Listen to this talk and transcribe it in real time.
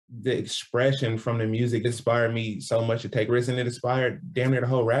the expression from the music inspired me so much to take risks, and it inspired damn near the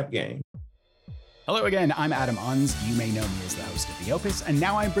whole rap game. Hello again, I'm Adam Unz. You may know me as the host of The Opus, and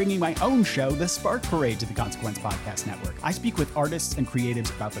now I'm bringing my own show, The Spark Parade, to the Consequence Podcast Network. I speak with artists and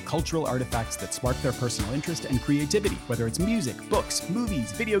creatives about the cultural artifacts that spark their personal interest and creativity, whether it's music, books,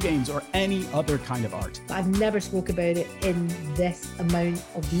 movies, video games, or any other kind of art. I've never spoke about it in this amount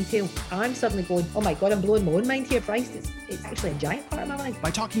of detail. I'm suddenly going, oh my God, I'm blowing my own mind here, Christ. It's actually a giant part of my life.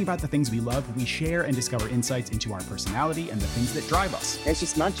 By talking about the things we love, we share and discover insights into our personality and the things that drive us. It's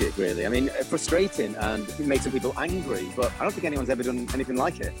just magic, really. I mean, frustrating, and it makes some people angry, but I don't think anyone's ever done anything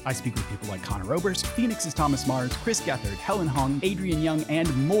like it. I speak with people like Connor Oberst, Phoenix's Thomas Mars, Chris Gethard, Helen Hong, Adrian Young,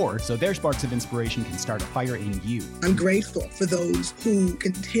 and more, so their sparks of inspiration can start a fire in you. I'm grateful for those who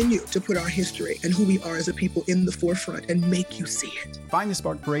continue to put our history and who we are as a people in the forefront and make you see it. Find The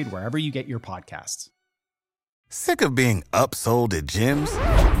Spark Parade wherever you get your podcasts. Sick of being upsold at gyms?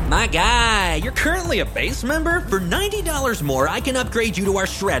 My guy, you're currently a base member? For $90 more, I can upgrade you to our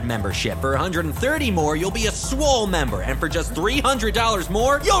Shred membership. For $130 more, you'll be a Swole member. And for just $300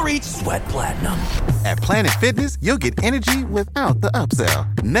 more, you'll reach Sweat Platinum. At Planet Fitness, you'll get energy without the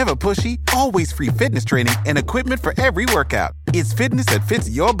upsell. Never pushy, always free fitness training and equipment for every workout. It's fitness that fits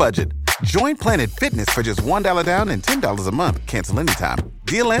your budget. Join Planet Fitness for just $1 down and $10 a month. Cancel anytime.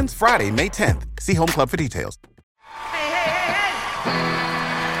 Deal ends Friday, May 10th. See Home Club for details.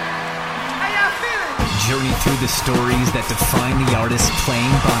 Journey through the stories that define the artists playing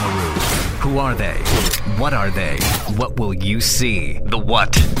Bonnaroo. Who are they? What are they? What will you see? The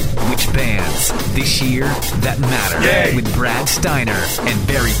what? Which bands? This year that matter. Yay. With Brad Steiner and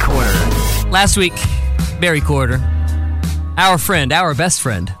Barry Corder. Last week, Barry Corder, our friend, our best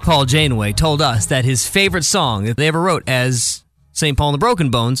friend, Paul Janeway, told us that his favorite song that they ever wrote as St. Paul and the Broken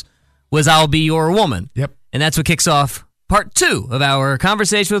Bones was I'll Be Your Woman. Yep. And that's what kicks off part 2 of our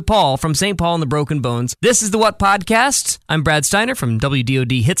conversation with Paul from St. Paul and the Broken Bones. This is the What Podcast. I'm Brad Steiner from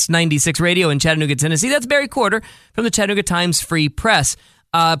WDOD Hits 96 Radio in Chattanooga, Tennessee. That's Barry Corder from the Chattanooga Times Free Press.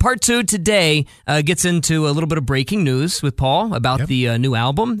 Part 2 today gets into a little bit of breaking news with Paul about the new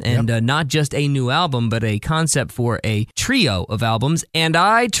album, and not just a new album, but a concept for a trio of albums. And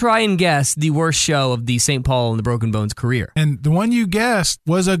I try and guess the worst show of the St. Paul and the Broken Bones career. And the one you guessed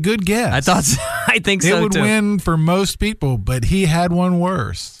was a good guess. I thought so. I think so, too. It would win for most people, but he had one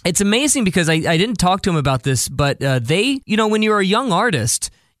worse. It's amazing because I didn't talk to him about this, but they, when you're a young artist,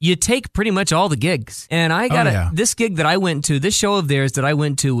 you take pretty much all the gigs. And I got this gig that I went to, this show of theirs that I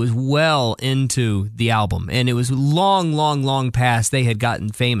went to was well into the album. And it was long past they had gotten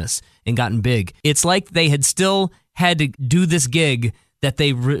famous and gotten big. It's like they had still had to do this gig that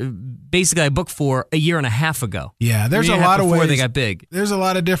they basically I booked for a year and a half ago. Yeah, there's a lot of ways. Before they got big. There's a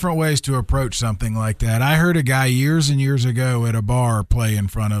lot of different ways to approach something like that. I heard a guy years and years ago at a bar play in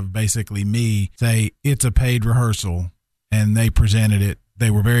front of basically me say, it's a paid rehearsal, and they presented it. They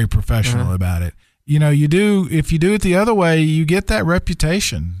were very professional about it. If you do it the other way, you get that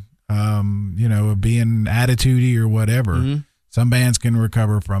reputation, of being attitudey or whatever. Mm-hmm. Some bands can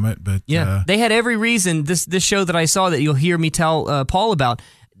recover from it, but they had every reason. This show that I saw that you'll hear me tell Paul about,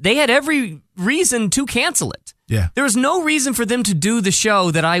 they had every reason to cancel it. Yeah, there was no reason for them to do the show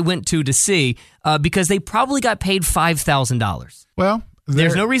that I went to see because they probably got paid $5,000. Well.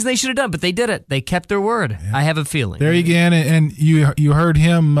 There's no reason they should have done, but they did it. They kept their word. Yeah. I have a feeling. There you go. And you heard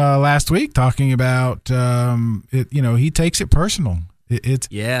him last week talking about he takes it personal.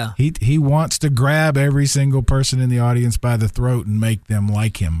 He wants to grab every single person in the audience by the throat and make them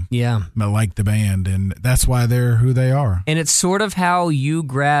like him. Yeah. Like the band, and that's why they're who they are. And it's sort of how you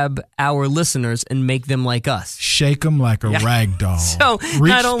grab our listeners and make them like us. Shake them like a rag doll. So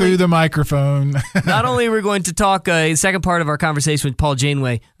reach through the microphone. Not only are we going to talk the second part of our conversation with Paul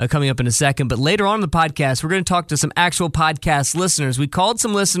Janeway coming up in a second, but later on in the podcast, we're going to talk to some actual podcast listeners. We called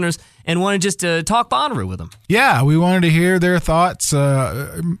some listeners and wanted just to talk Bonnaroo with them. Yeah, we wanted to hear their thoughts,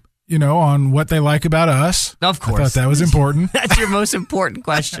 on what they like about us. Of course. I thought that was important. That's your most important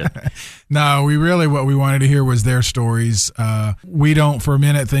question. No, what we wanted to hear was their stories. We don't for a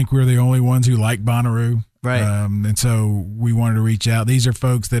minute think we're the only ones who like Bonnaroo. Right. And so we wanted to reach out. These are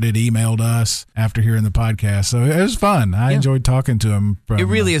folks that had emailed us after hearing the podcast. So it was fun. I enjoyed talking to them. It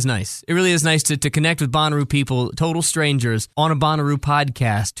really is nice. It really is nice to connect with Bonnaroo people, total strangers, on a Bonnaroo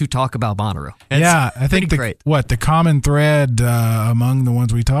podcast to talk about Bonnaroo. I think the common thread among the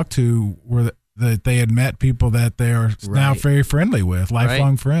ones we talked to were that they had met people that they are now very friendly with,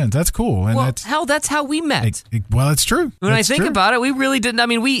 lifelong friends. That's cool. And that's how we met. It's true. When I think about it, we really didn't. I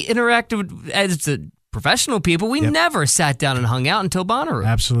mean, we interacted as professional people. We never sat down and hung out until Bonnaroo.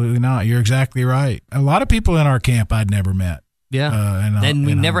 Absolutely not. You're exactly right. A lot of people in our camp I'd never met. Yeah, and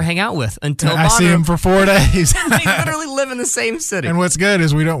we never hang out with until I see him for 4 days. They literally live in the same city. And what's good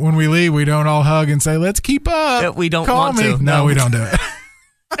is when we leave, we don't all hug and say, "Let's keep up." We don't Call want me. to. No, we don't do it.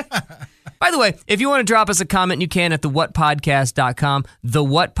 By the way, if you want to drop us a comment, you can at thewhatpodcast.com.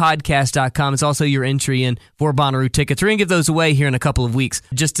 Thewhatpodcast.com is also your entry in for Bonnaroo tickets. We're going to give those away here in a couple of weeks.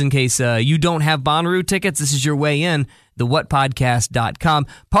 Just in case you don't have Bonnaroo tickets, this is your way in. Thewhatpodcast.com.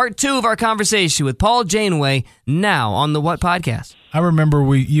 Part 2 of our conversation with Paul Janeway now on The What Podcast. I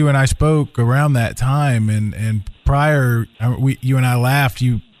remember you and I spoke around that time, and prior, you and I laughed.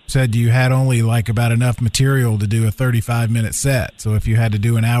 You said you had only like about enough material to do a 35-minute set. So if you had to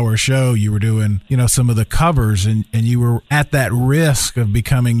do an hour show, you were doing, some of the covers, and you were at that risk of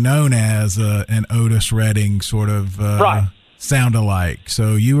becoming known as an Otis Redding sort of sound alike.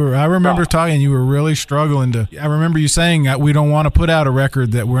 So I remember talking, you were really struggling I remember you saying we don't want to put out a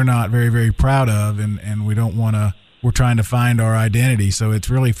record that we're not very, very proud of, and we don't want to, we're trying to find our identity. So it's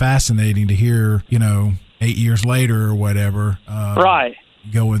really fascinating to hear, 8 years later or whatever.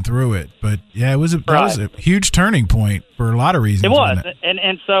 Going through it. But yeah, that was a huge turning point for a lot of reasons. It was.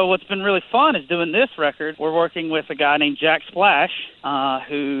 And so what's been really fun is doing this record. We're working with a guy named Jack Splash,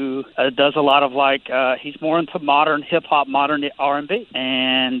 who does a lot of he's more into modern hip hop, modern R&B,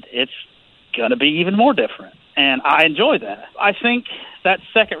 and it's going to be even more different. And I enjoy that. I think that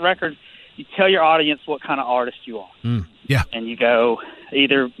second record, you tell your audience what kind of artist you are. Yeah. And you go,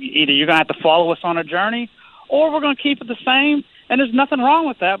 either you're going to have to follow us on a journey, or we're going to keep it the same. And there's nothing wrong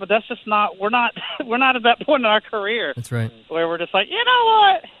with that, but that's just we're not at that point in our career. That's right. Where we're just like, you know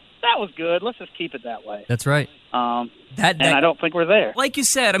what? That was good. Let's just keep it that way. That's right. And I don't think we're there. Like you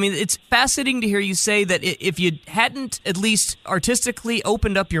said, I mean, it's fascinating to hear you say that if you hadn't at least artistically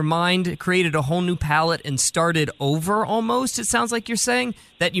opened up your mind, created a whole new palette, and started over almost, it sounds like you're saying,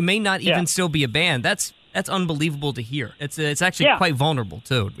 that you may not even still be a band. That's unbelievable to hear. It's actually quite vulnerable,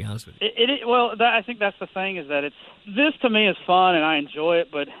 too, to be honest with you. I think that's the thing, is that this to me is fun and I enjoy it,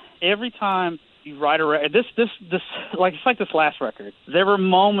 but every time you write a record, it's like this last record, there were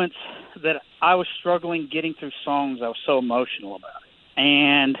moments that I was struggling getting through songs. I was so emotional about it.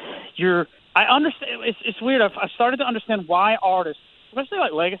 And I understand, it's weird. I started to understand why artists, especially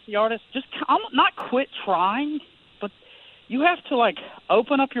like legacy artists, just not quit trying, but you have to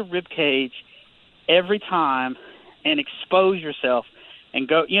open up your rib cage every time and expose yourself and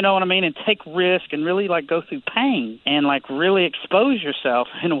go, you know what I mean, and take risk and really go through pain and really expose yourself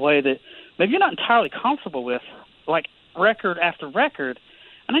in a way that maybe you're not entirely comfortable with, record after record.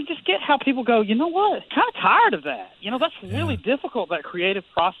 And I just get how people go, you know what, kind of tired of that. That's really difficult, that creative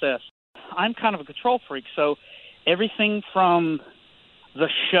process. I'm kind of a control freak, so everything from the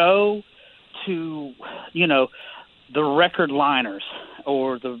show to, the record liners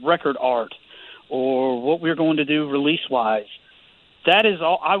or the record art or what we're going to do release-wise, that is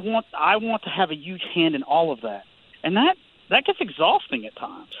all. I want to have a huge hand in all of that, and that gets exhausting at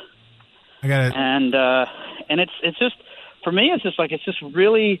times. I got it. And it's just, for me, it's just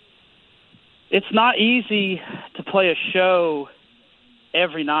really, it's not easy to play a show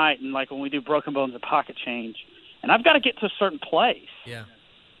every night, and when we do Broken Bones and Pocket Change, and I've got to get to a certain place,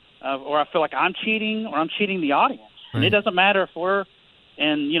 or I feel like I'm cheating, or I'm cheating the audience, and it doesn't matter if we're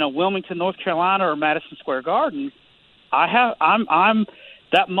in Wilmington, North Carolina, or Madison Square Garden. I'm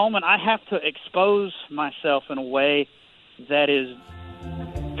that moment. I have to expose myself in a way that is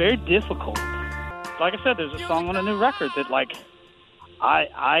very difficult. Like I said, there's a song on a new record that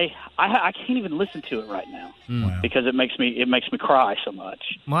I can't even listen to it right now because it makes me cry so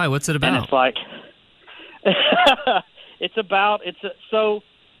much. Why? What's it about? And it's so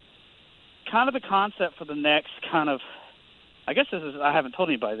kind of the concept for the next kind of, I guess I haven't told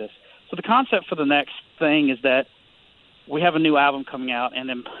anybody this. So the concept for the next thing is that we have a new album coming out, and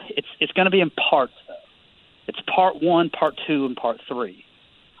then it's going to be in parts, though. It's part 1, part 2, and part 3.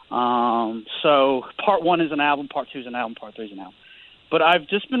 So part 1 is an album, part 2 is an album, part 3 is an album. But I've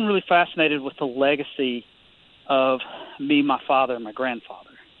just been really fascinated with the legacy of me, my father, and my grandfather,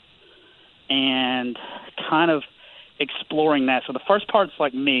 and kind of exploring that. So the first part's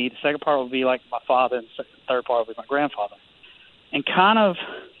me, the second part will be my father, and the third part will be my grandfather. And kind of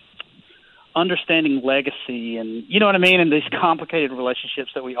understanding legacy and, you know what I mean, and these complicated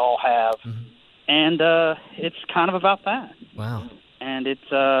relationships that we all have. Mm-hmm. And it's kind of about that. Wow. And it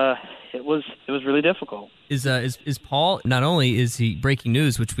was really difficult. Is Paul, not only is he breaking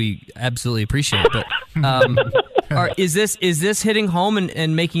news, which we absolutely appreciate, but is this hitting home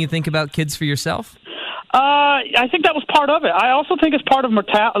and making you think about kids for yourself? I think that was part of it. I also think it's part of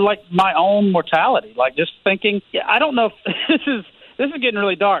my own mortality. Just thinking. I don't know if this is getting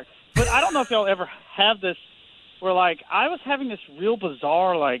really dark, but I don't know if y'all ever have this where like I was having this real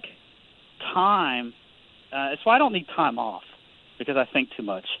bizarre like time. It's why I don't need time off, because I think too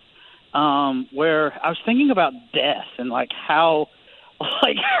much. Where I was thinking about death and like how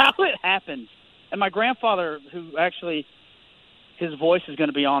it happened. And my grandfather, who actually, his voice is going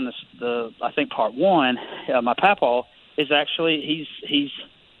to be on this, I think part 1. My papaw is actually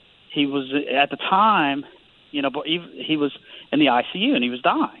he was at the time, but he was in the ICU and he was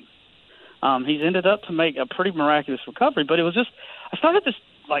dying. He's ended up to make a pretty miraculous recovery, but it was just, I started this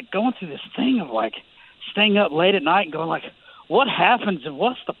like going through this thing of like staying up late at night and going like, what happens and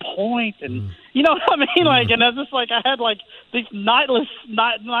what's the point? And you know what I mean? Like, and I was just like, I had like these sleepless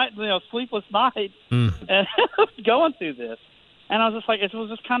nights and going through this. And I was just like, it was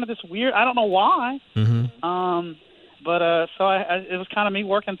just kind of this weird, I don't know why. But it was kind of me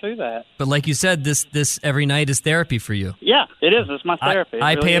working through that. But like you said, this every night is therapy for you. Yeah, it is. It's my therapy.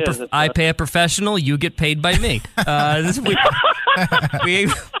 I pay a professional. You get paid by me. We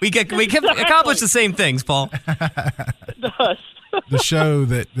can accomplish the same things, Paul. It does. The show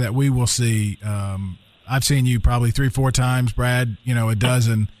that we will see, I've seen you probably 3-4 times, Brad. A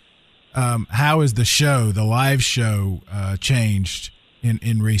dozen. How is the live show, changed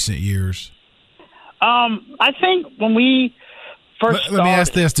in recent years? I think when we first started... Let me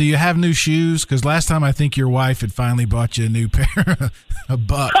ask this. Do you have new shoes? Because last time I think your wife had finally bought you a new pair of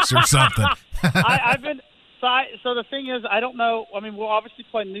Bucks or something. So the thing is, I don't know. I mean, we'll obviously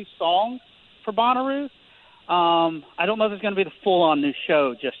play new songs for Bonnaroo. I don't know if it's going to be the full-on new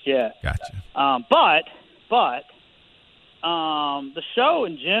show just yet. Gotcha. But the show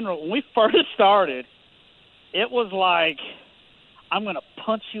in general, when we first started, it was like, I'm going to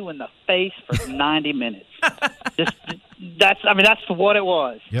punch you in the face for 90 minutes. That's what it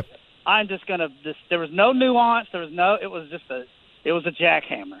was. Yep. I'm just going to, there was no nuance. It was a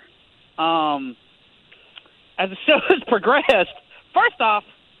jackhammer. As the show has progressed, first off,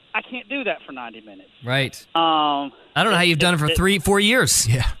 I can't do that for 90 minutes. Right. I don't know how you've done it for 3-4 years.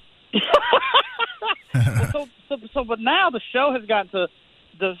 Yeah. But now the show has gotten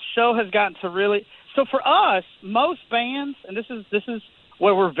to really. So for us, most bands, and this is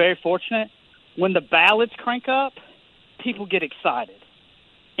where we're very fortunate, when the ballads crank up, people get excited.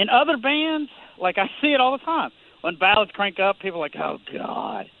 In other bands, like I see it all the time, when ballads crank up, people are like, oh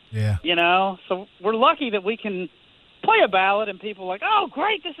God. Yeah. So we're lucky that we can play a ballad and people are like, oh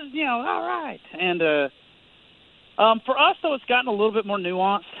great, this is, all right. And for us though, it's gotten a little bit more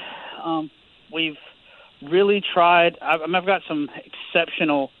nuanced. We've really tried. I've got some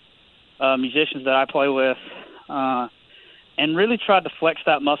exceptional musicians that I play with, and really tried to flex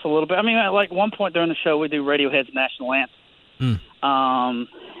that muscle a little bit. I mean, at like one point during the show, we do Radiohead's national anthem,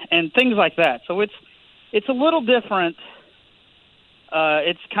 and things like that. So it's a little different.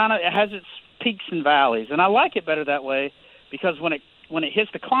 It has its peaks and valleys, and I like it better that way because when it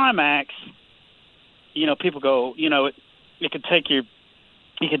hits the climax, people go, it can take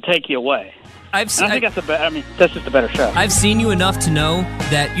you away. I think that's that's just a better show. I've seen you enough to know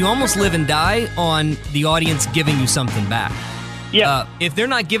that you almost live and die on the audience giving you something back. Yeah. If they're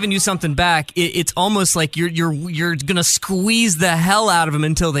not giving you something back, it's almost like you're gonna squeeze the hell out of them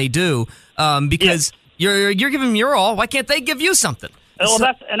until they do, because you're giving them your all. Why can't they give you something? Well,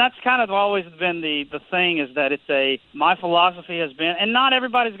 that's kind of always been the thing, is that my philosophy has been, and not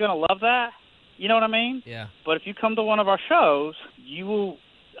everybody's gonna love that. You know what I mean? Yeah. But if you come to one of our shows, you will.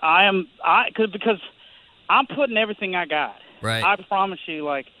 Because I'm putting everything I got. Right. I promise you,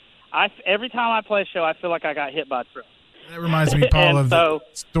 every time I play a show, I feel like I got hit by a truck. That reminds me, Paul, of the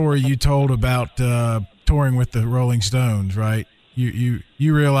story you told about touring with the Rolling Stones, right? You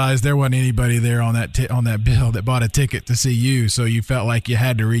realized there wasn't anybody there on that bill that bought a ticket to see you, so you felt like you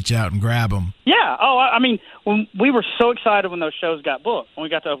had to reach out and grab them. Yeah. Oh, I mean, when we were so excited when those shows got booked, when we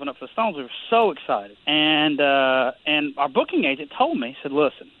got to open up for the Stones, we were so excited. And our booking agent told me, he said,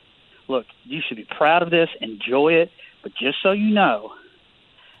 listen, look, you should be proud of this, enjoy it, but just so you know,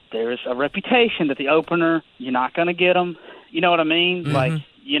 there is a reputation that the opener, you're not going to get them. You know what I mean? Mm-hmm.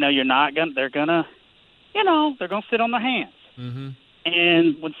 You're not going to, they're going to sit on their hands. Mm-hmm.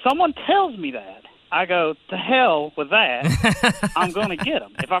 And when someone tells me that, I go, to hell with that. I'm going to get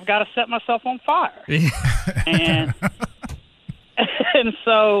them if I've got to set myself on fire. and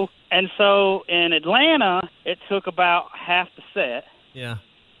so in Atlanta, it took about half the set. Yeah.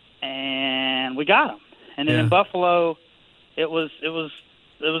 And we got them. And then in Buffalo, it was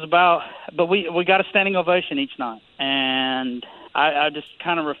about, but we got a standing ovation each night. And I just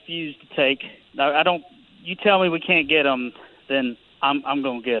kind of refused to take. You tell me we can't get them, then I'm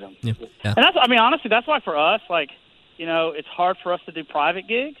going to get them. Yeah. Yeah. And honestly, that's why for us, it's hard for us to do private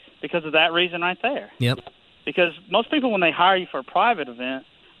gigs because of that reason right there. Yep. because most people, when they hire you for a private event,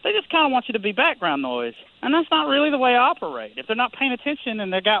 they just kind of want you to be background noise. And that's not really the way I operate. If they're not paying attention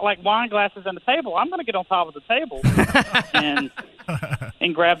and they've got like wine glasses on the table, I'm going to get on top of the table and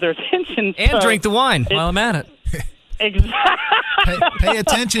grab their attention. And drink the wine while I'm at it. Exactly. Pay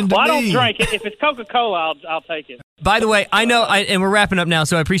attention to me. I me. don't drink it. If it's Coca-Cola, I'll take it. By the way, I know, and we're wrapping up now,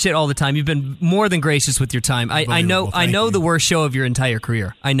 so I appreciate all the time. You've been more than gracious with your time. I know the worst show of your entire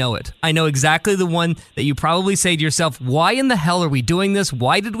career. I know it. I know exactly the one that you probably say to yourself, why in the hell are we doing this?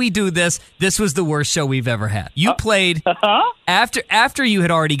 Why did we do this? This was the worst show we've ever had. You played after you had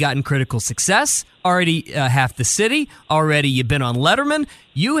already gotten critical success, already half the city, already you've been on Letterman.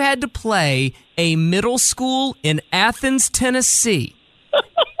 You had to play a middle school in Athens, Tennessee.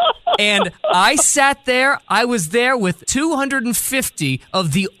 And I sat there, I was there with 250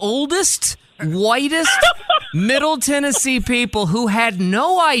 of the oldest, whitest Middle Tennessee people who had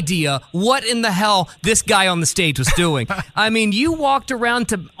no idea what in the hell this guy on the stage was doing. I mean, you walked around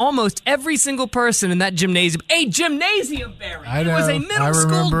to almost every single person in that gymnasium. A gymnasium, Barry! It was a middle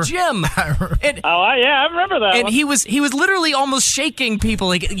school gym. I remember that. And he was literally almost shaking people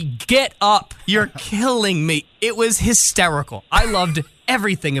like, get up, you're killing me. It was hysterical. I loved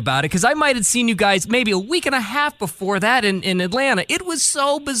everything about it, because I might have seen you guys maybe a week and a half before that in Atlanta. It was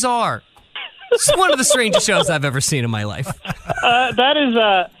so bizarre. It's one of the strangest shows I've ever seen in my life. That is,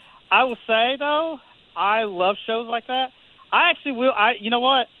 I will say, though, I love shows like that. I actually will. You know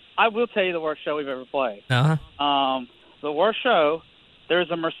what? I will tell you the worst show we've ever played. Uh-huh. The worst show, there's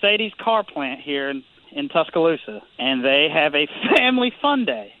a Mercedes car plant here in Tuscaloosa, and they have a family fun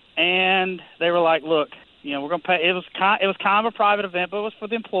day. And they were like, look, you know, we're going to pay. It was kind of a private event, but it was for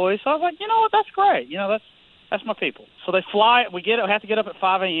the employees. So I was like, you know what? That's great. You know, that's my people. So they fly. We have to get up at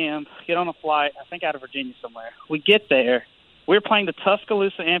 5 a.m., get on a flight, I think out of Virginia somewhere. We get there. We're playing the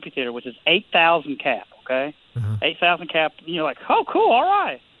Tuscaloosa Amphitheater, which is 8,000 cap, okay? 8,000 cap. And you're like, oh, cool, all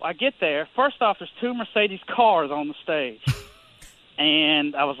right. Well, I get there. First off, there's 2 Mercedes cars on the stage.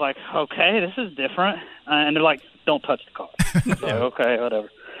 And I was like, okay, this is different. And they're like, don't touch the car. So, okay, whatever.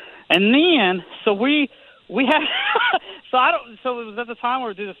 And then, so we had, so it was at the time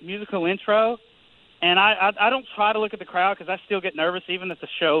where we do this musical intro. And I don't try to look at the crowd because I still get nervous, even if the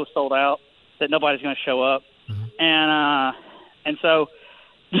show is sold out, that nobody's going to show up. And so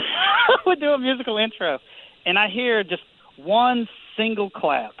we do a musical intro, and I hear just one single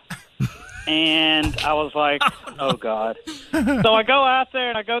clap. And I was like, oh, God. So I go out there,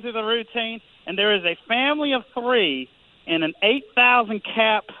 and I go through the routine, and there is a family of 3 in an 8,000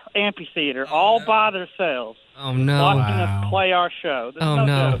 cap amphitheater all by themselves. Oh, no. Watching us play our show. There's no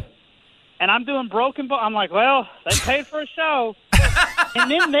joke. And I'm doing Broken Bones. I'm like, well, they paid for a show.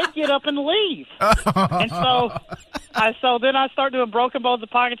 And then they get up and leave. And so then I start doing Broken Bones and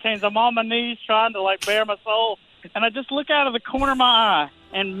Pocket Chains. I'm on my knees trying to, like, bare my soul. And I just look out of the corner of my eye,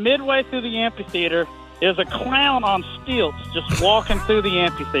 and midway through the amphitheater is a clown on stilts just walking through the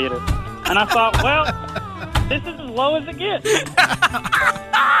amphitheater. And I thought, well, this is as low as it gets.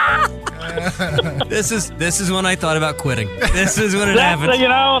 This is when I thought about quitting. This is when it happened. You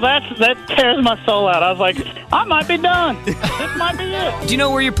know, that tears my soul out. I was like, I might be done. This might be it. Do you know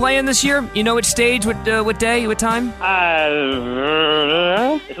where you're playing this year? You know which stage, what day, what time?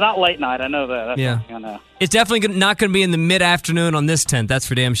 It's not late night. I know that. That's I know. It's definitely not going to be in the mid-afternoon on this tent. That's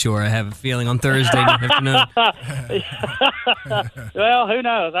for damn sure. I have a feeling on Thursday afternoon. Well, who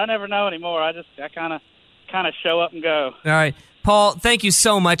knows? I never know anymore. I kind of show up and go. All right. Paul, thank you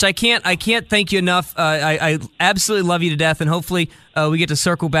so much. I can't thank you enough. I absolutely love you to death, and hopefully we get to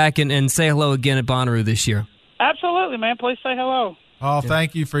circle back and say hello again at Bonnaroo this year. Absolutely, man. Please say hello. Oh,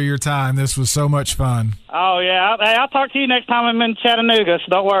 thank you for your time. This was so much fun. Oh, yeah. I'll talk to you next time I'm in Chattanooga,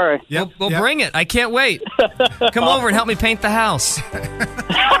 so don't worry. We'll bring it. I can't wait. Come over and help me paint the house.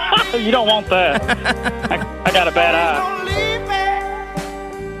 You don't want that. I got a bad eye.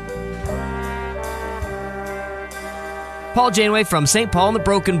 Paul Janeway from St. Paul and the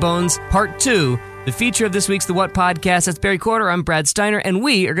Broken Bones, Part 2, the feature of this week's The What Podcast. That's Barry Corder. I'm Brad Steiner, and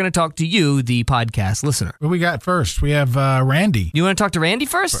we are going to talk to you, the podcast listener. What we got first? We have Randy. You want to talk to Randy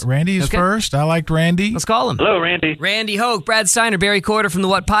first? Randy's first. I liked Randy. Let's call him. Hello, Randy. Randy Hoke, Brad Steiner, Barry Corder from The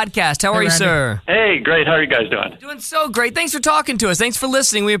What Podcast. How are you, Randy. sir? Hey, great. How are you guys doing? Doing so great. Thanks for talking to us. Thanks for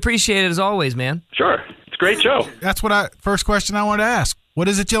listening. We appreciate it as always, man. Sure. It's a great show. That's what first question I wanted to ask. What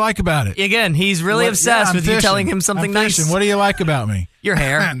is it you like about it? Again, he's really obsessed with you telling him something nice. What do you like about me? Your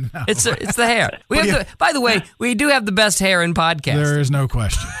hair. No. It's the hair. By the way, we do have the best hair in podcasting. There is no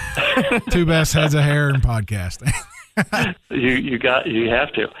question. 2 best heads of hair in podcasting. You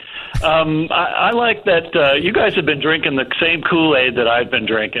have to. I like that you guys have been drinking the same Kool-Aid that I've been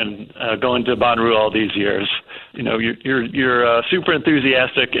drinking, going to Bonnaroo all these years. You know, you're super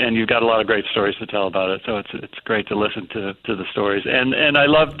enthusiastic, and you've got a lot of great stories to tell about it. So it's great to listen to the stories, and I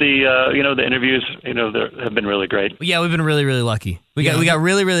love the the interviews. You know, they have been really great. Yeah, we've been really, really lucky. We got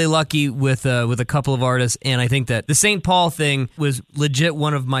really, really lucky with a couple of artists, and I think that the St. Paul thing was legit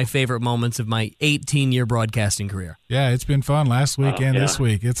one of my favorite moments of my 18-year broadcasting career. Yeah, it's been fun last week and this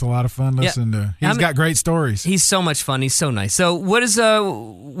week. It's a lot of fun listening to. He's got great stories. He's so much fun. He's so nice. So, what is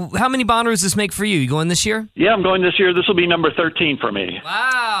how many Bonnaroos does this make for you? You going this year? Yeah, I'm going this year. This will be number 13 for me.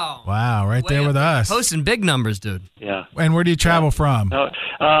 Wow, right there with us. Posting big numbers, dude. Yeah. And where do you travel from?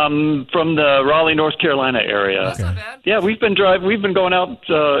 From the Raleigh, North Carolina area. That's not bad. Yeah, we've been going out,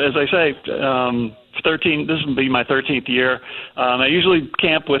 as I say, 13. This will be my 13th year. I usually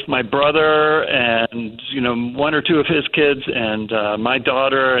camp with my brother and one or two of his kids, and my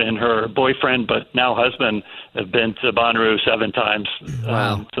daughter and her boyfriend, but now husband, have been to Bonnaroo 7 times.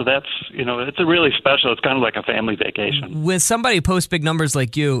 Wow. So that's it's a really special. It's kind of like a family vacation. When somebody posts big numbers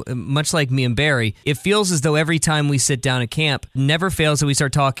like you, much like me and Barry, it feels as though every time we sit down at camp, never fails that we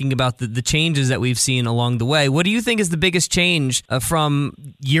start talking about the changes that we've seen along the way. What do you think is the biggest change from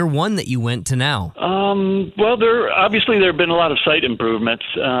year 1 that you went to now? Well, there have been a lot of site improvements,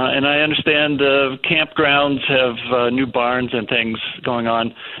 and I understand the campgrounds have new barns and things going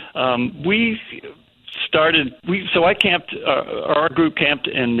on. I camped, our group camped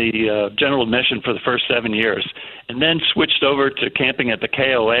in the general admission for the first 7 years, and then switched over to camping at the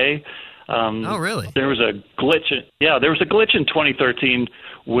KOA. Oh, really? There was a glitch. There was a glitch in 2013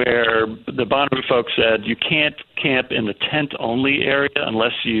 where the Bonnaroo folks said you can't camp in the tent-only area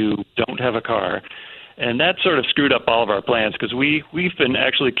unless you don't have a car. And that sort of screwed up all of our plans, because we've been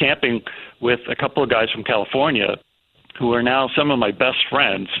actually camping with a couple of guys from California who are now some of my best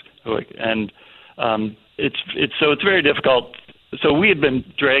friends. It's very difficult. So we had been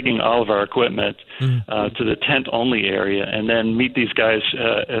dragging all of our equipment to the tent-only area, and then meet these guys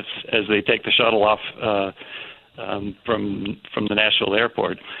as they take the shuttle off from the Nashville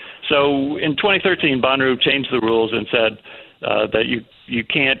airport. So in 2013, Bonnaroo changed the rules and said that you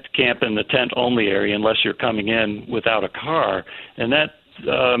can't camp in the tent-only area unless you're coming in without a car, and that.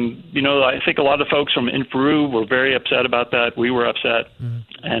 I think a lot of folks from Peru were very upset about that. We were upset,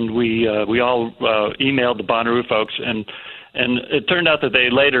 and we all emailed the Bonnaroo folks, and it turned out that they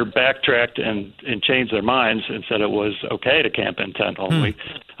later backtracked and changed their minds and said it was okay to camp in tent only.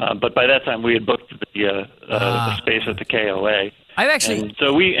 But by that time, we had booked the space at the KOA.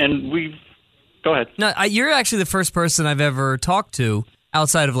 We go ahead. No, you're actually the first person I've ever talked to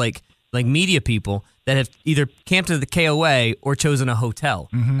outside of like media people that have either camped at the KOA or chosen a hotel.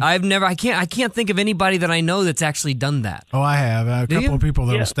 I can't think of anybody that I know that's actually done that. Oh, I have. A couple of people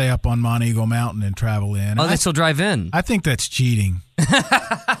that will stay up on Monteagle Mountain and travel in. Oh, they still drive in? I think that's cheating.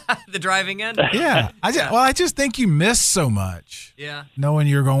 The driving in? Yeah. I just think you miss so much. Yeah. Knowing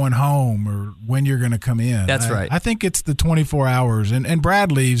you're going home or when you're going to come in. That's right. I think it's the 24 hours. And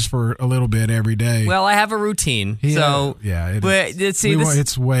Brad leaves for a little bit every day. Well, I have a routine. You don't need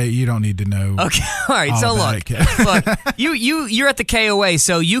to know. Okay. All right. So look, you're at the KOA,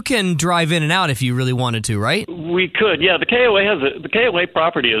 so you can drive in and out if you really wanted to, right? We could. Yeah. The KOA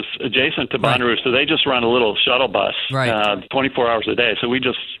property is adjacent to Bonnaroo, so they just run a little shuttle bus 24 hours a day. So we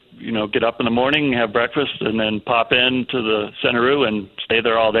just get up in the morning, have breakfast, and then pop into the Centeroo and stay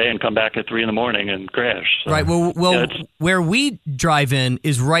there all day and come back at 3 a.m. and crash. So, right. Well, where we drive in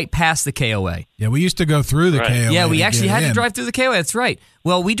is right past the KOA. Yeah, we used to go through the KOA. Yeah, we actually had to drive through the KOA. That's right.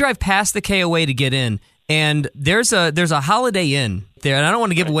 Well, we drive past the KOA to get in, and there's a Holiday Inn there, and I don't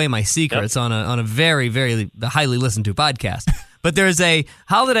want to give away my secrets on a very, very highly listened to podcast, but there's a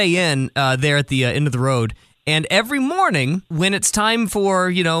Holiday Inn there at the end of the road. And every morning, when it's time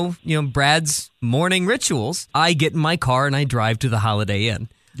for, Brad's morning rituals, I get in my car and I drive to the Holiday Inn.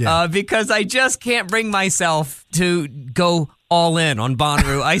 Yeah. Because I just can't bring myself to go all in on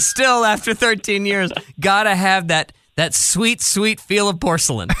Bonnaroo. I still, after 13 years, gotta have that sweet, sweet feel of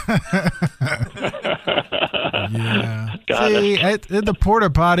porcelain. Yeah. The porta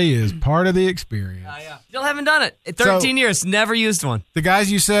potty is part of the experience. Still haven't done it. 13 years, never used one. The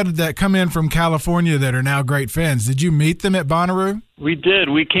guys you said that come in from California that are now great fans, did you meet them at Bonnaroo? We did.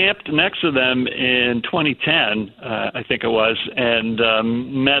 We camped next to them in 2010, I think it was, and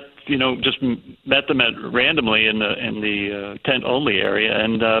met them randomly in the tent-only area,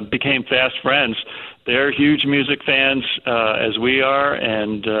 and became fast friends. They're huge music fans, as we are,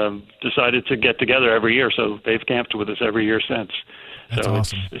 and decided to get together every year. So they've camped with us every year since. That's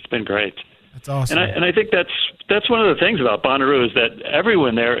awesome. It's been great. That's awesome. And I think that's one of the things about Bonnaroo is that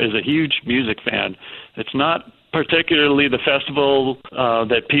everyone there is a huge music fan. It's not particularly the festival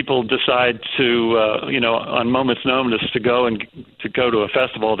that people decide to, on moment's notice to go to a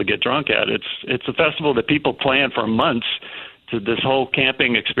festival to get drunk at. It's a festival that people plan for months to this whole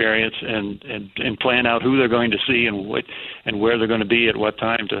camping experience and plan out who they're going to see and where they're going to be at what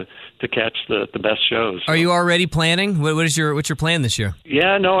time to catch the best shows. Are you already planning? What's your plan this year?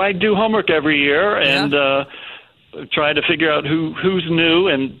 Yeah, no, I do homework every year and try to figure out who's new.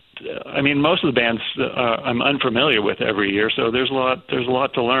 And I mean, most of the bands I'm unfamiliar with every year, so there's a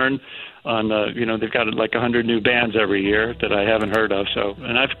lot to learn. On they've got like 100 new bands every year that I haven't heard of. So,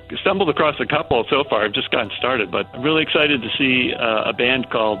 and I've stumbled across a couple so far. I've just gotten started, but I'm really excited to see a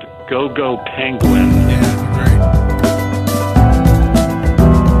band called Go Go Penguin. Yeah, great.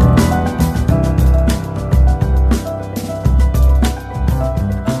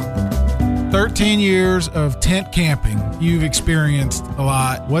 13 years of tent camping. You've experienced a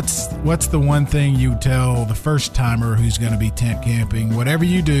lot. What's the one thing you tell the first timer who's going to be tent camping? Whatever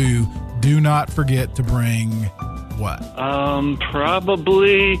you do not forget to bring what?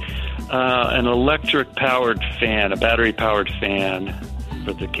 Probably an electric powered fan, a battery powered fan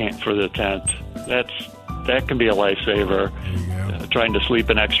for the tent. That can be a lifesaver. Trying to sleep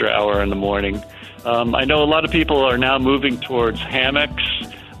an extra hour in the morning. I know a lot of people are now moving towards hammocks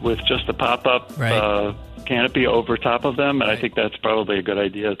with just a pop-up canopy over top of them, and I think that's probably a good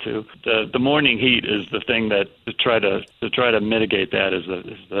idea too. The morning heat is the thing that to try to mitigate that is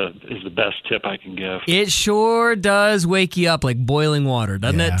the best tip I can give. It sure does wake you up like boiling water,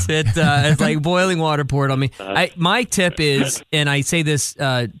 doesn't it? It's like boiling water poured on me. My tip is, and I say this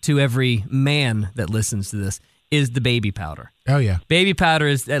to every man that listens to this, is the baby powder. Oh yeah, baby powder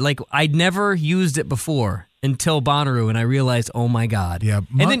is like I'd never used it before until Bonnaroo, and I realized, oh my God. Yeah.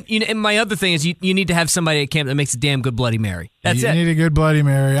 And then and my other thing is you need to have somebody at camp that makes a damn good Bloody Mary. That's it. You need a good Bloody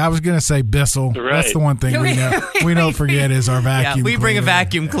Mary. I was going to say Bissell. Right. That's the one thing we don't forget is our vacuum we bring a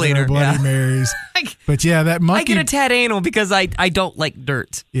vacuum cleaner. Bloody Marys. But yeah, that monkey. I get a tad anal because I don't like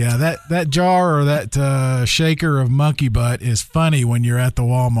dirt. Yeah, that jar or that shaker of monkey butt is funny when you're at the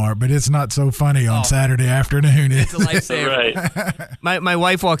Walmart, but it's not so funny on Saturday afternoon. It's a lifesaver. Right. My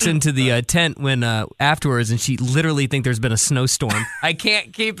wife walks into the tent when afterwards, and she literally thinks there's been a snowstorm. I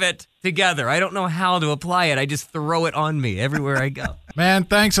can't keep it together. I don't know how to apply it. I just throw it on me everywhere I go. Man,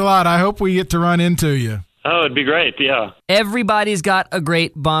 thanks a lot. I hope we get to run into you. Oh, it'd be great, yeah. Everybody's got a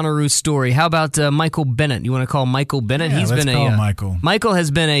great Bonnaroo story. How about Michael Bennett? You want to call Michael Bennett? Yeah, let's call Michael. Michael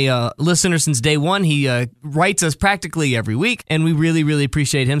has been a listener since day one. He writes us practically every week, and we really, really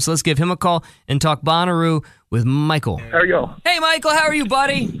appreciate him. So let's give him a call and talk Bonnaroo with Michael. How are y'all? Hey, Michael, how are you,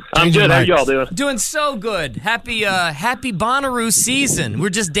 buddy? I'm good. How are y'all doing? Doing so good. Happy Bonnaroo season. We're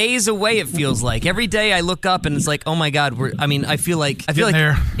just days away, it feels like. Every day I look up and it's like, oh my God, I feel like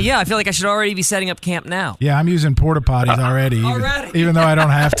there. Yeah, I feel like I should already be setting up camp now. Yeah, I'm using porta potties already. Even though I don't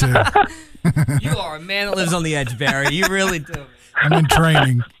have to. You are a man that lives on the edge, Barry. You really do. I'm in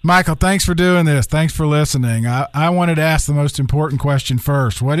training. Michael, thanks for doing this. Thanks for listening. I wanted to ask the most important question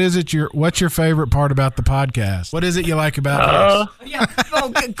first. What's your favorite part about the podcast? What is it you like about us? Yeah. Oh,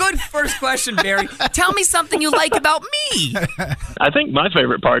 good first question, Barry. Tell me something you like about me. I think my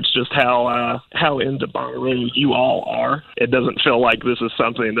favorite part's just how into Bonnaroo you all are. It doesn't feel like this is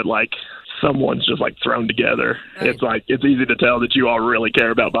something that like someone's just like thrown together. Right. It's like it's easy to tell that you all really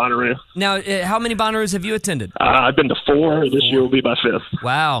care about Bonnaroo. Now, how many Bonnaroos have you attended? I've been to 4. This year will be my 5th.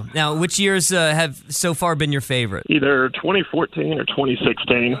 Wow. Now, which years have so far been your favorite? Either 2014 or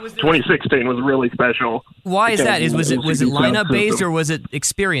 2016. 2016 was really special. Why is that? Was it lineup based or was it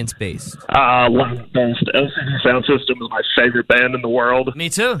experience based? Lineup based. LCD Sound System is my favorite band in the world. Me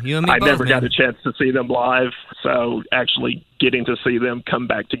too. You and me both. I never got a chance to see them live, so actually getting to see them come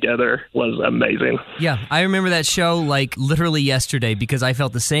back together was amazing. Yeah, I remember that show like literally yesterday because I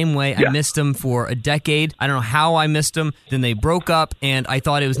felt the same way. Yeah. I missed them for a decade. I don't know how I missed them. Then they broke up, and I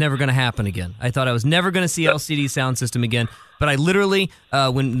thought it was never going to happen again. I thought I was never going to see LCD Sound System again. But I literally,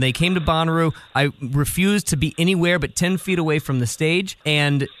 when they came to Bonnaroo, I refused to be anywhere but 10 feet away from the stage,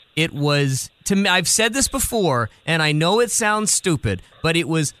 and it was, to me, I've said this before, and I know it sounds stupid, but it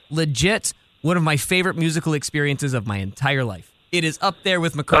was legit one of my favorite musical experiences of my entire life. It is up there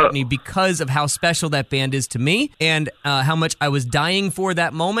with McCartney because of how special that band is to me and how much I was dying for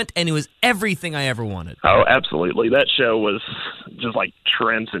that moment, and it was everything I ever wanted. Oh, absolutely. That show was just like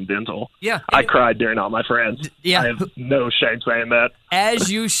transcendental. Yeah. I cried during All My Friends. Yeah. I have no shame saying that. As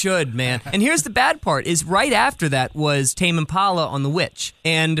you should, man. And here's the bad part, is right after that was Tame Impala on The Witch.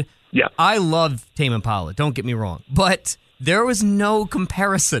 And I love Tame Impala, don't get me wrong. But there was no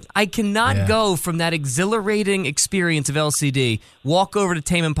comparison. I cannot go from that exhilarating experience of LCD, walk over to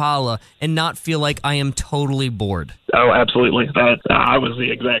Tame Impala, and not feel like I am totally bored. Oh, absolutely. I was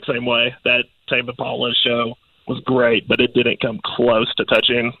the exact same way. That Tame Impala show was great, but it didn't come close to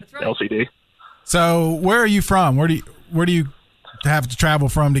touching LCD. So where are you from? Where do you have to travel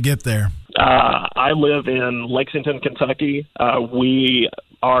from to get there? I live in Lexington, Kentucky.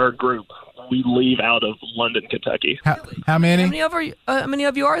 Our group, we leave out of London, Kentucky. How many? How many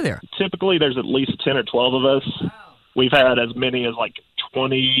of you are there? Typically, there's at least 10 or 12 of us. Wow. We've had as many as like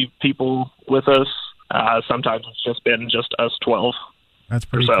 20 people with us. Sometimes it's just been just us 12. That's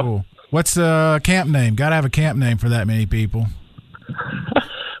pretty cool. What's the camp name? Got to have a camp name for that many people.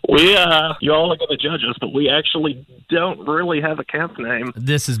 You all are going to judge us, but we actually don't really have a camp name.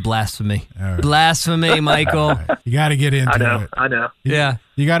 This is blasphemy. Right. Blasphemy, Michael. You got to get into it. I know.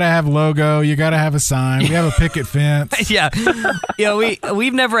 You got to have a logo. You got to have a sign. We have a picket fence. Yeah.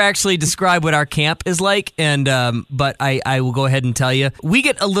 We've never actually described what our camp is like, and but I will go ahead and tell you. We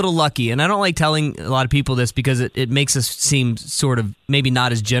get a little lucky, and I don't like telling a lot of people this because it makes us seem sort of maybe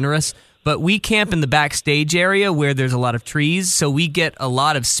not as generous. But we camp in the backstage area where there's a lot of trees, so we get a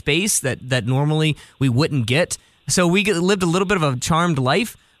lot of space that normally we wouldn't get. So we lived a little bit of a charmed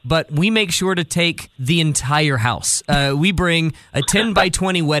life, but we make sure to take the entire house. We bring a 10 by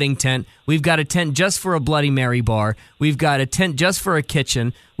 20 wedding tent. We've got a tent just for a Bloody Mary bar. We've got a tent just for a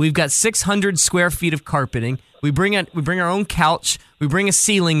kitchen. We've got 600 square feet of carpeting. We bring our own couch. We bring a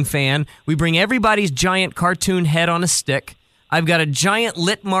ceiling fan. We bring everybody's giant cartoon head on a stick. I've got a giant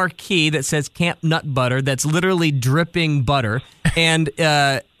lit marquee that says Camp Nut Butter that's literally dripping butter. And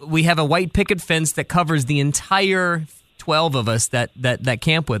we have a white picket fence that covers the entire 12 of us that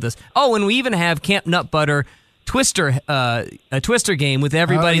camp with us. Oh, and we even have Camp Nut Butter a Twister game with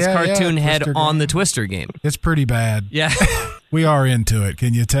everybody's cartoon head on the Twister game. It's pretty bad. Yeah. We are into it.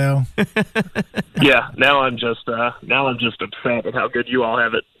 Can you tell? Yeah. Now I'm just upset at how good you all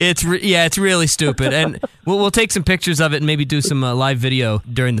have it. It's really stupid, and we'll take some pictures of it and maybe do some live video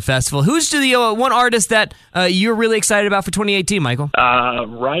during the festival. Who's the one artist that you're really excited about for 2018, Michael?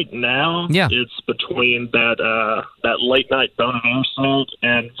 Right now, it's between that late night Bon Iver set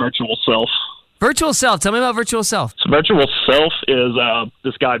and Virtual Self. Virtual Self. Tell me about Virtual Self. So Virtual Self is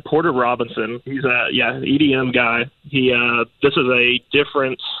this guy Porter Robinson. He's a EDM guy. This is a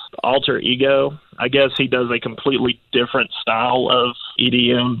different alter ego. I guess he does a completely different style of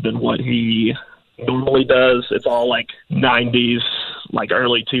EDM than what he normally does. It's all like 90s, like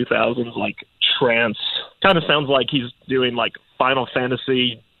early 2000s, like trance. Kind of sounds like he's doing like Final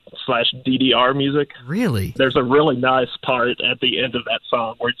Fantasy /DDR music. Really? There's a really nice part at the end of that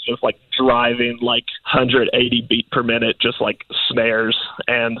song where it's just like driving like 180 beat per minute, just like snares,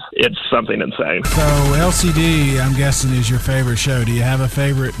 and it's something insane. So LCD, I'm guessing, is your favorite show. Do you have a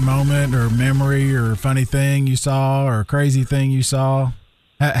favorite moment or memory or funny thing you saw or crazy thing you saw,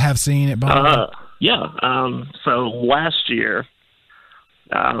 have seen at Bonnaroo? So last year,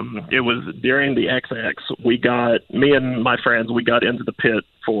 it was during the XX. Me and my friends, we got into the pit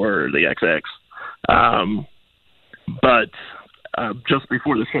for the XX. But just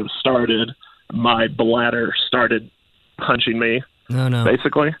before the show started, my bladder started punching me. No.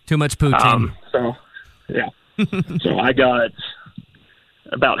 Basically. Too much poutine. So I got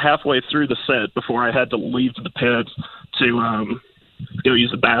about halfway through the set before I had to leave the pit to go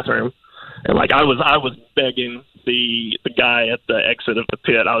use the bathroom. And like I was begging the guy at the exit of the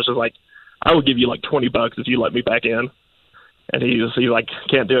pit. I was just like, I will give you like $20 if you let me back in. And he's like,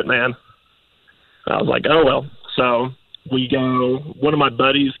 can't do it, man. And I was like, oh well. So we go. One of my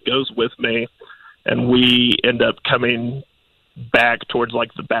buddies goes with me, and we end up coming back towards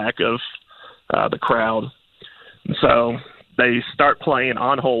like the back of the crowd. And so they start playing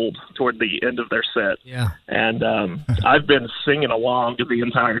On Hold toward the end of their set. Yeah. And I've been singing along the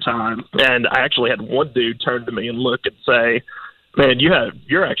entire time. And I actually had one dude turn to me and look and say, man,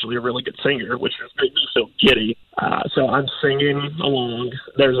 you're actually a really good singer, which made me feel giddy. So I'm singing along.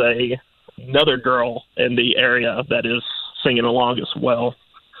 There's another girl in the area that is singing along as well.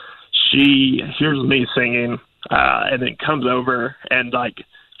 She hears me singing and then comes over and like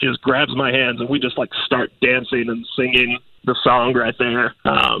just grabs my hands, and we just like start dancing and singing the song right there.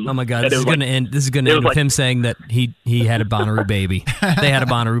 Oh my God, this is going to end with him saying that he had a Bonnaroo baby. They had a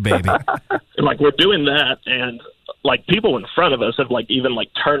Bonnaroo baby. And like we're doing that, and like people in front of us have like even like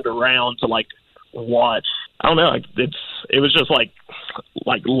turned around to like watch I don't know. It was just like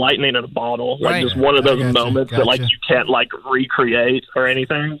lightning in a bottle, like just one of those moments that like you can't like recreate or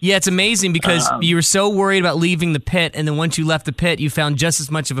anything. Yeah, it's amazing because you were so worried about leaving the pit, and then once you left the pit, you found just as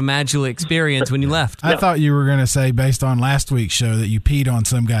much of a magical experience when you left. I thought you were going to say, based on last week's show, that you peed on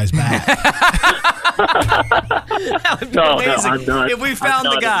some guy's back. That would be amazing I'm not. if we found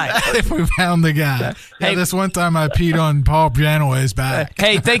the guy. If we found the guy. Hey, this one time I peed on Paul Janaway's back.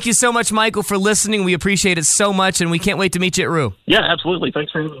 Hey, thank you so much, Michael, for listening. We appreciate it so much, and we can't wait to meet you at Rue. Yeah, absolutely.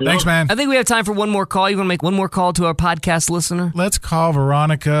 Thanks for having me. Thanks, man. I think we have time for one more call. You want to make one more call to our podcast listener? Let's call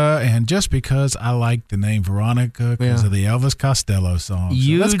Veronica, and just because I like the name Veronica because of the Elvis Costello song,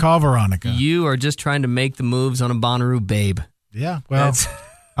 so let's call Veronica. You are just trying to make the moves on a Bonnaroo babe. Yeah, well,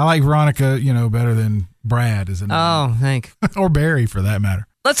 I like Veronica, better than Brad as a name. Oh, thank. Or Barry, for that matter.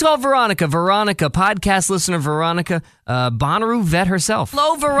 Let's call Veronica. Veronica, podcast listener Veronica, Bonnaroo vet herself.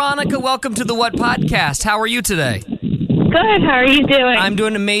 Hello, Veronica. Welcome to the What Podcast. How are you today? Good. How are you doing? I'm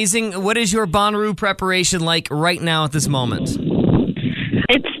doing amazing. What is your Bonnaroo preparation like right now at this moment?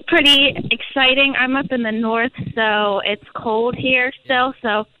 It's pretty exciting. I'm up in the north, so it's cold here still,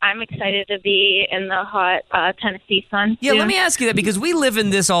 so I'm excited to be in the hot Tennessee sun Yeah, soon. let me ask you that because we live in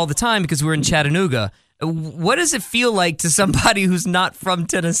this all the time because we're in Chattanooga. What does it feel like to somebody who's not from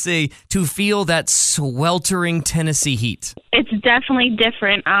Tennessee to feel that sweltering Tennessee heat? It's definitely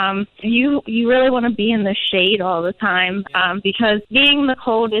different. You really want to be in the shade all the time because being in the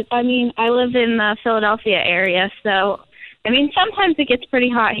cold is, I live in the Philadelphia area, so, sometimes it gets pretty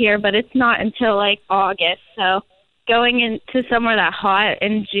hot here, but it's not until like August, so going into somewhere that hot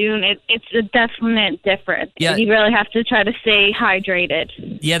in June, it's a definite difference. Yeah. You really have to try to stay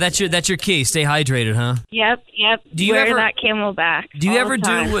hydrated. Yeah, that's your key. Stay hydrated, huh? Yep. Do you Wear ever that Camelback. Do you all ever the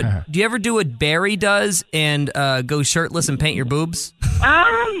time. do you ever do what Barry does and go shirtless and paint your boobs?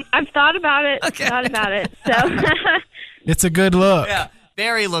 I've thought about it. So It's a good look. Yeah.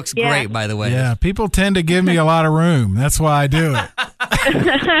 Barry looks great, by the way. Yeah, people tend to give me a lot of room. That's why I do it.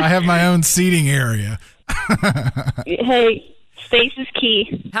 I have my own seating area. Hey, space is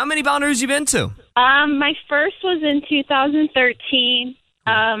key. How many Bonnaroos you been to? My first was in 2013.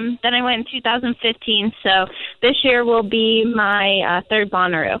 Then I went in 2015. So this year will be my third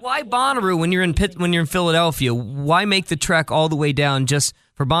Bonnaroo. Why Bonnaroo when you're in Philadelphia? Why make the trek all the way down just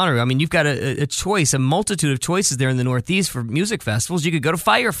for Bonnaroo? You've got a multitude of choices there in the Northeast for music festivals. You could go to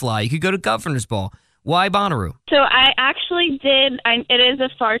Firefly. You could go to Governor's Ball. Why Bonnaroo? So I actually did. It is a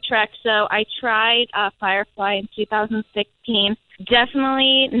far trek, so I tried Firefly in 2016.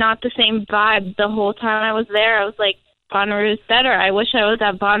 Definitely not the same vibe the whole time I was there. I was like, Bonnaroo's better. I wish I was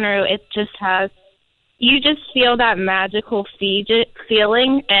at Bonnaroo. It just has, you just feel that magical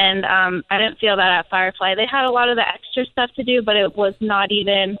feeling, and I didn't feel that at Firefly. They had a lot of the extra stuff to do, but it was not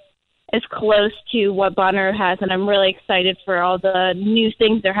even as close to what Bonnaroo has, and I'm really excited for all the new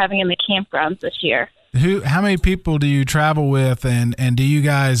things they're having in the campgrounds this year. How many people do you travel with, and do you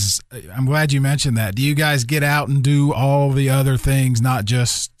guys, I'm glad you mentioned that, do you guys get out and do all the other things, not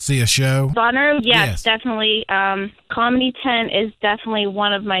just see a show? Bonnaroo, yes. Definitely. Comedy Tent is definitely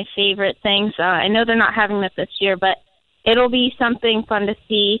one of my favorite things. I know they're not having that this year, but it'll be something fun to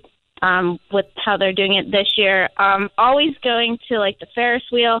see with how they're doing it this year. Always going to like the Ferris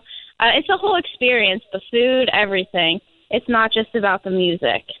wheel. It's a whole experience, the food, everything. It's not just about the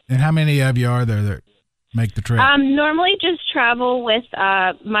music. And how many of you are there that make the trip? Normally just travel with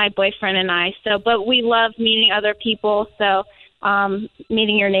my boyfriend and I. But we love meeting other people. So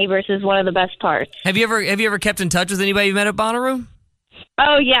meeting your neighbors is one of the best parts. Have you ever kept in touch with anybody you met at Bonnaroo?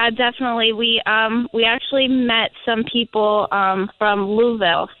 Oh yeah, definitely. We actually met some people from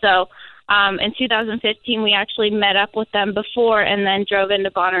Louisville. So in 2015, we actually met up with them before and then drove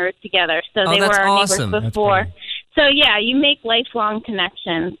into Bonnaroo together. So they were our awesome. neighbors before. So, yeah, you make lifelong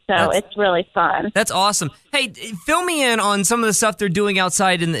connections, so it's really fun. That's awesome. Hey, fill me in on some of the stuff they're doing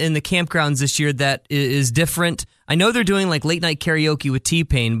outside in the campgrounds this year that is different. I know they're doing, like, late-night karaoke with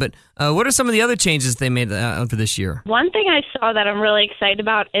T-Pain, but what are some of the other changes they made for this year? One thing I saw that I'm really excited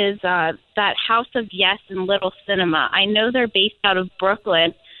about is that House of Yes and Little Cinema. I know they're based out of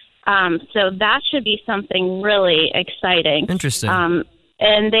Brooklyn, so that should be something really exciting. Interesting.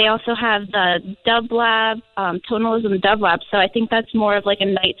 And they also have the Dub Lab, Tonalism Dub Lab. So I think that's more of like a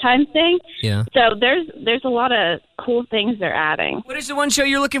nighttime thing. Yeah. So there's a lot of cool things they're adding. What is the one show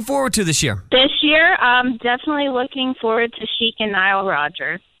you're looking forward to this year? This year, I'm definitely looking forward to Chic and Nile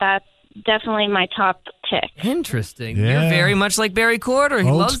Rodgers. That's definitely my top pick. Interesting. Yeah. You're very much like Barry Corder. He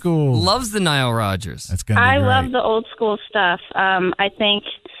Old school. Loves the Nile Rodgers. That's gonna be great. love the old school stuff. I think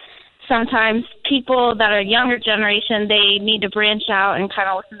sometimes people that are younger generation, they need to branch out and kind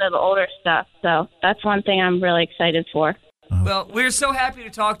of listen to the older stuff. So that's one thing I'm really excited for. Well, we're so happy to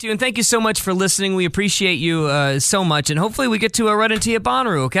talk to you, and thank you so much for listening. We appreciate you so much, and hopefully we get to run into you at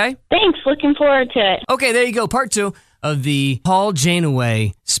Bonnaroo, okay? Thanks. Looking forward to it. Okay, there you go. Part 2 of the Paul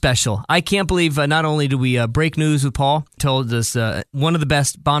Janeway special. I can't believe not only did we break news with Paul, told us one of the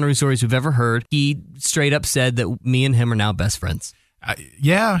best Bonnaroo stories we've ever heard. He straight up said that me and him are now best friends.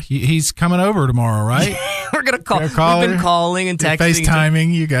 Yeah, he's coming over tomorrow, right? We're going to call. We've been calling and texting.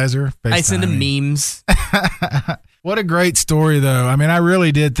 FaceTiming. You guys are FaceTiming. I send him memes. What a great story, though. I mean, I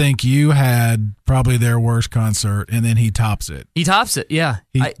really did think you had probably their worst concert, and then he tops it. He tops it, yeah.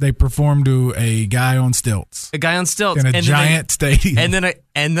 They performed to a guy on stilts. A guy on stilts. In a giant stadium. And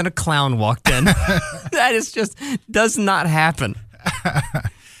then a clown walked in. That is just, does not happen.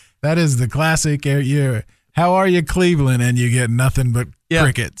 That is the classic. How are you, Cleveland? And you get nothing but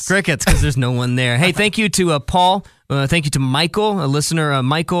crickets. Crickets, because there's no one there. Hey, thank you to Paul. Thank you to Michael, a listener,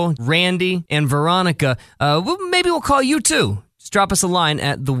 Michael, Randy, and Veronica. Maybe we'll call you too. Just drop us a line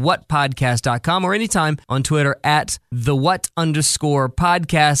at thewhatpodcast.com or anytime on Twitter at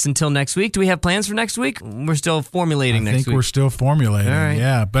 @thewhat_podcast. Until next week. Do we have plans for next week? We're still formulating next week. I think we're still formulating, all right.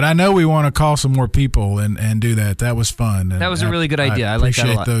 Yeah. But I know we want to call some more people and do that. That was fun. That was a really good idea. I like that a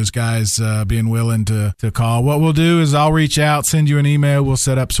lot. Appreciate those guys being willing to call. What we'll do is I'll reach out, send you an email. We'll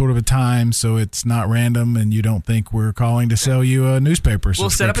set up sort of a time so it's not random and you don't think we're calling to sell you a newspaper.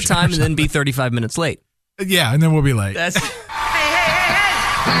 We'll set up a time and then be 35 minutes late. Yeah, and then we'll be late.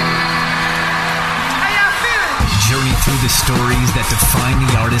 Journey through the stories that define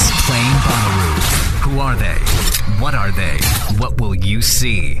the artists playing Bonnaroo. Who are they? What are they? What will you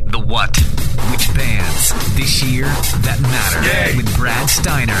see? The what? Which bands this year that matter? With Brad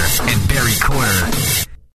Steiner and Barry Corder.